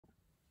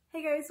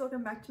Hey guys,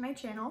 welcome back to my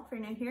channel. If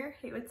you're new here,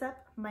 hey, what's up?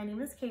 My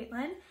name is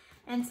Caitlin,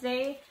 and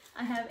today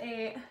I have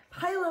a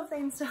pile of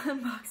things to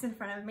unbox in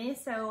front of me.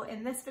 So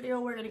in this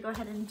video, we're gonna go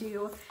ahead and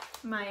do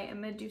my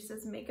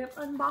Medusa's makeup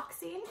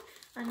unboxing,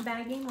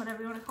 unbagging,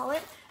 whatever you wanna call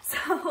it.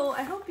 So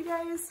I hope you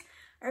guys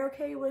are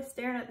okay with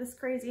staring at this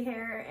crazy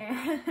hair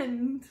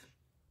and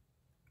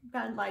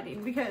bad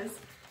lighting, because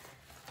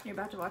you're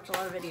about to watch a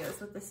lot of videos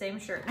with the same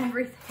shirt and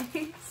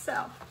everything.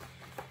 So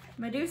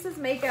Medusa's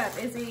makeup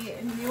is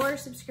a newer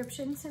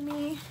subscription to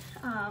me.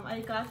 I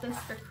got this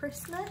for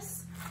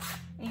Christmas,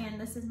 and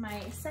this is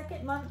my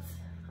second month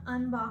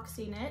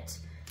unboxing it.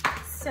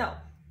 So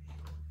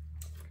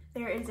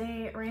there is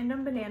a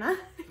random banana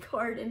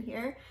card in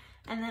here,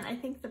 and then I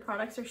think the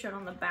products are shown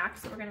on the back,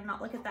 so we're gonna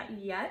not look at that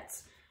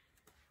yet.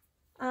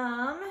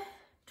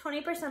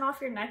 20%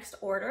 off your next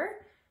order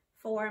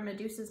for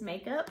Medusa's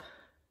makeup,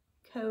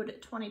 code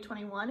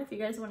 2021 if you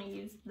guys want to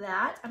use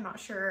that. I'm not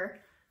sure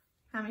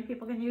how many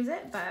people can use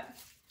it, but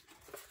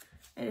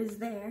it is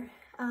there.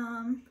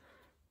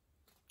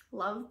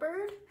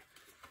 Lovebird.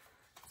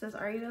 It says,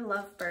 are you a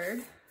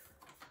lovebird?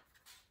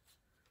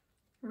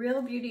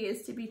 Real beauty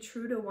is to be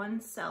true to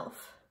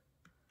oneself.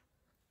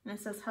 And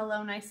it says,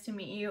 hello, nice to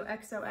meet you,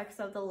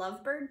 XOXO, the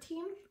Lovebird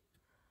team.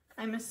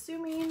 I'm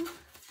assuming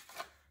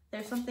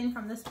there's something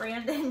from this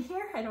brand in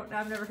here. I don't know,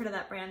 I've never heard of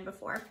that brand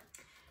before.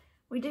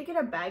 We did get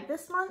a bag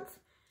this month.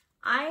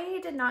 I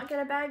did not get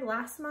a bag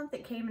last month.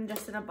 It came in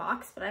just in a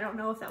box, but I don't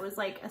know if that was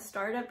like a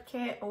startup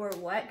kit or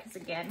what, because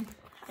again,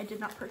 I did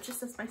not purchase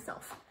this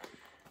myself.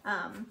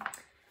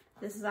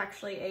 This is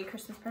actually a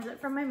Christmas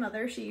present from my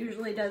mother. She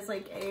usually does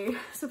like a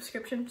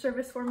subscription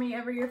service for me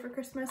every year for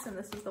Christmas, and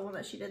this is the one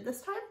that she did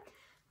this time.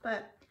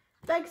 But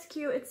the bag's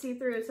cute, it's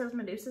see-through, it says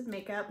Medusa's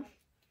makeup.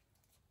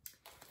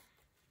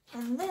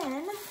 And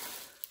then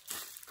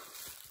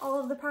all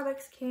of the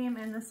products came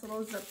in this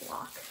little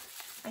Ziploc.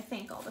 I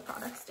think all the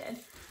products did.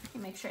 Let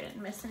me make sure I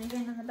didn't miss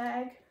anything in the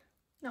bag.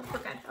 Nope, we're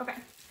good. Okay.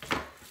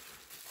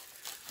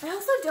 I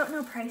also don't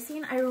know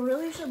pricing. I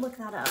really should look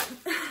that up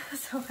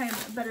so I'm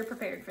better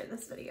prepared for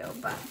this video,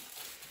 but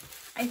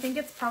I think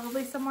it's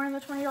probably somewhere in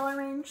the $20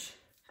 range.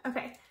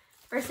 Okay,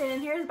 first thing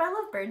in here is by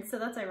Lovebird, so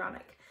that's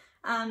ironic.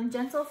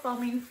 Gentle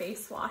foaming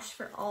face wash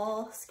for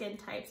all skin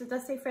types. It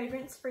does say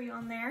fragrance free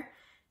on there.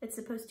 It's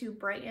supposed to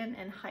brighten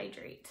and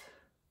hydrate.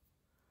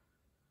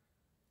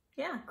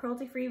 Yeah,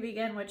 cruelty-free,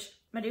 vegan, which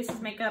Medusa's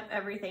makeup,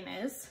 everything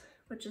is,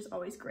 which is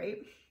always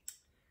great.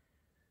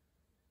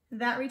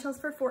 That retails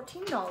for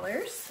 $14.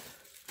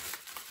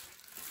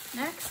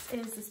 Next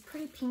is this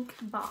pretty pink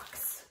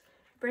box.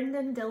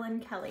 Brendan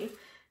Dylan Kelly.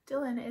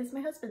 Dylan is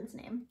my husband's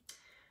name.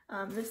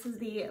 This is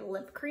the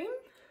lip cream.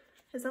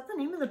 Is that the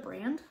name of the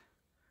brand?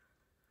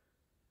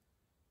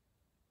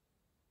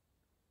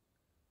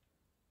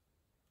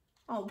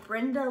 Oh,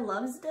 Brenda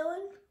loves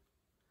Dylan?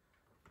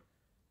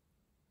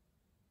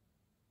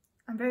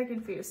 I'm very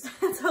confused.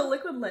 It's a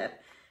liquid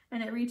lip,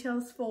 and it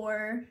retails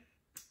for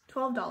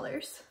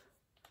 $12.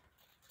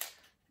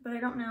 But I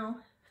don't know.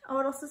 Oh,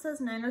 it also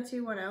says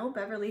 90210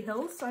 Beverly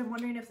Hills, so I'm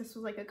wondering if this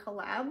was like a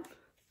collab.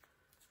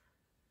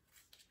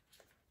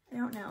 I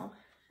don't know.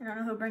 I don't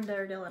know who Brenda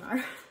or Dylan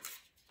are.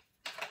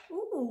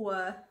 Ooh.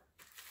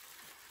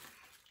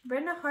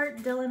 Brenda Hart,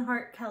 Dylan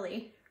Hart,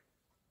 Kelly.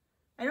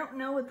 I don't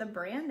know what the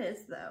brand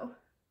is though.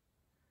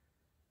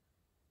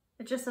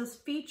 It just says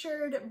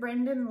featured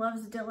Brendan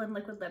loves Dylan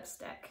liquid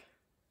lipstick,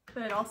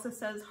 but it also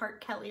says Hart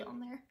Kelly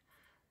on there.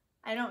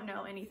 I don't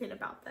know anything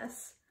about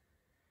this.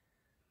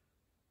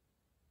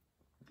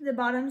 The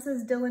bottom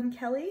says Dylan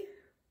Kelly.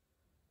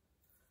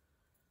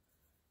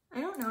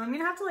 I don't know. I'm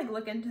gonna have to like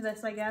look into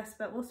this, I guess,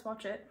 but we'll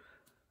swatch it.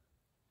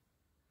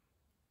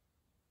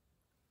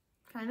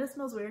 Kind of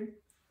smells weird.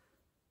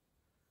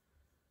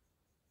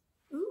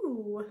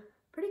 Ooh,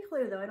 pretty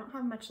clear though. I don't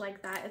have much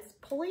like that. It's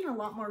pulling a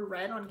lot more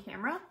red on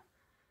camera,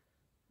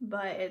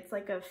 but it's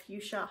like a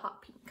fuchsia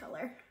hot pink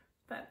color.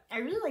 But I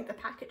really like the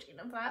packaging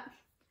of that.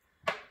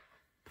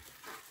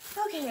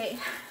 Okay,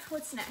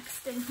 what's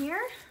next in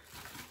here?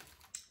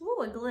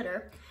 Ooh, a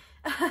glitter.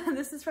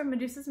 This is from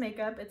Medusa's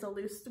makeup. It's a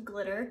loose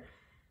glitter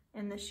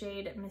in the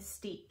shade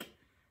Mystique.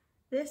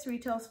 This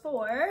retails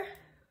for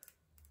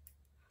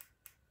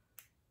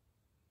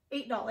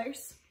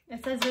 $8.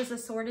 It says there's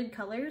assorted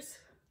colors.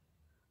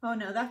 Oh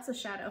no, that's a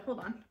shadow. Hold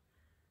on.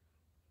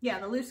 Yeah,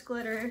 the loose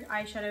glitter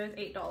eyeshadow is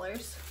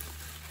 $8.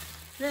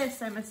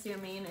 This, I'm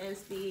assuming,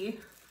 is the,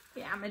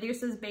 yeah,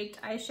 Medusa's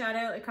baked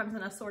eyeshadow. It comes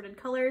in assorted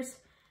colors.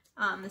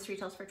 This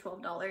retails for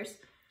 $12.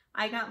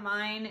 I got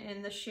mine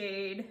in the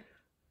shade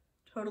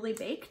Totally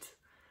Baked,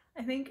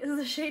 I think is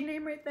the shade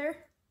name right there.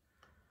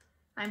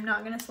 I'm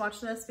not going to swatch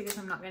this because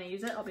I'm not going to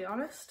use it, I'll be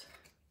honest.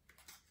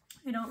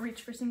 I don't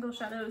reach for single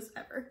shadows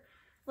ever.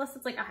 Unless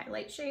it's like a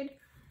highlight shade,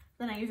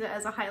 then I use it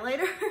as a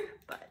highlighter,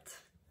 but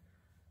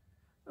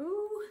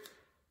ooh.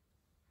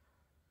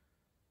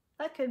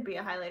 That could be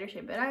a highlighter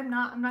shade, but I'm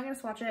not gonna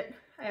swatch it.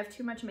 I have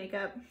too much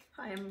makeup.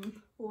 I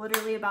am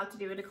literally about to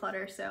do a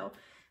declutter, so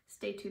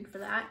stay tuned for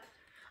that.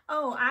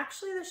 Oh,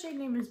 actually the shade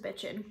name is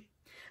Bitchin'.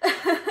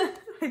 I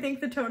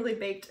think the Totally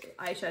Baked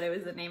eyeshadow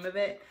is the name of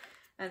it.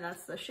 and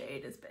that's the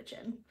shade is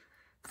Bitchin'.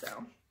 So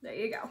there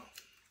you go.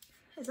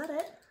 Is that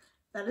it?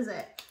 That is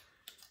it.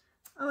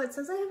 Oh, it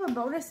says I have a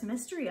bonus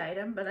mystery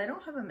item, but I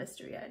don't have a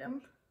mystery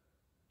item.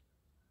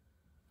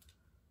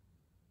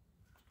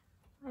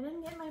 I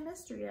didn't get my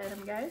mystery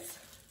item, guys.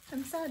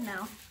 I'm sad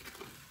now.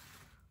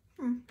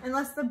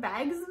 Unless the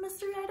bag's the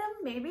mystery item,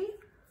 maybe?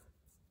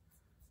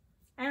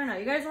 I don't know.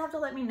 You guys will have to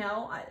let me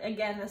know.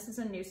 Again, this is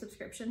a new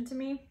subscription to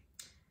me.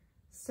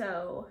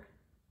 So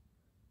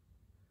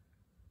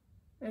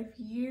if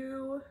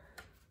you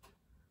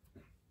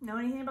know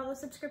anything about the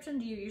subscription,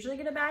 do you usually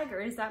get a bag,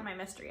 or is that my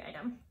mystery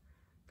item?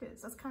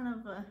 Because that's kind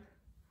of a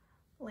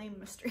lame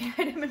mystery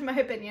item in my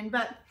opinion.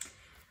 But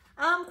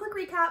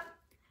quick recap.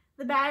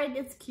 The bag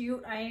is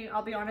cute.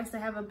 I'll be honest, I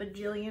have a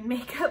bajillion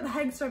makeup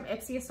bags from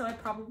Ipsy, so I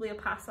probably will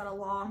pass that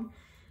along.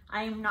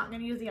 I'm not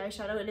going to use the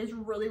eyeshadow. It is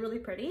really, really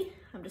pretty.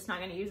 I'm just not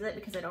going to use it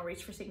because I don't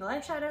reach for single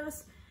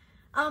eyeshadows.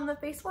 The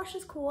face wash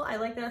is cool. I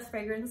like that it's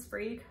fragrance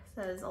free,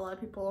 because a lot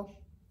of people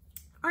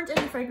aren't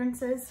into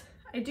fragrances.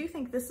 I do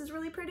think this is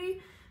really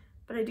pretty,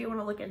 but I do want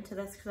to look into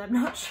this because I'm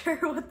not sure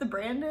what the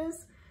brand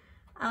is.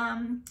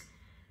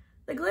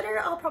 The glitter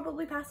I'll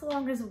probably pass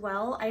along as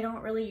well. I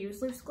don't really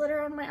use loose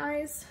glitter on my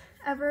eyes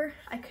ever.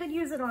 I could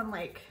use it on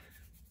like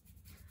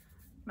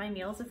my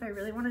nails if I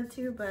really wanted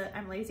to, but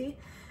I'm lazy.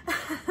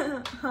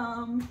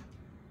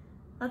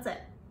 That's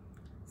it.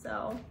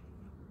 So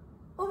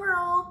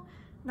overall,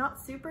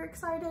 not super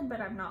excited, but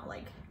I'm not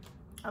like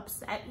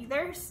upset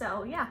either.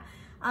 So yeah,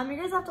 you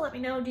guys have to let me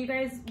know. Do you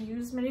guys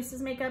use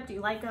Medusa's makeup? Do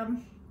you like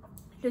them?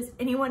 Does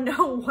anyone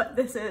know what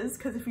this is?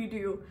 Because if you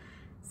do,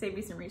 save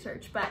me some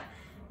research. But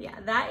yeah,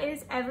 that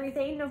is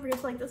everything. Don't forget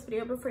to like this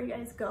video before you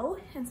guys go,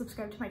 and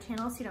subscribe to my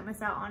channel so you don't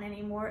miss out on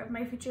any more of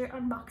my future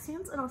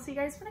unboxings, and I'll see you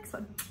guys for the next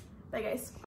one. Bye guys.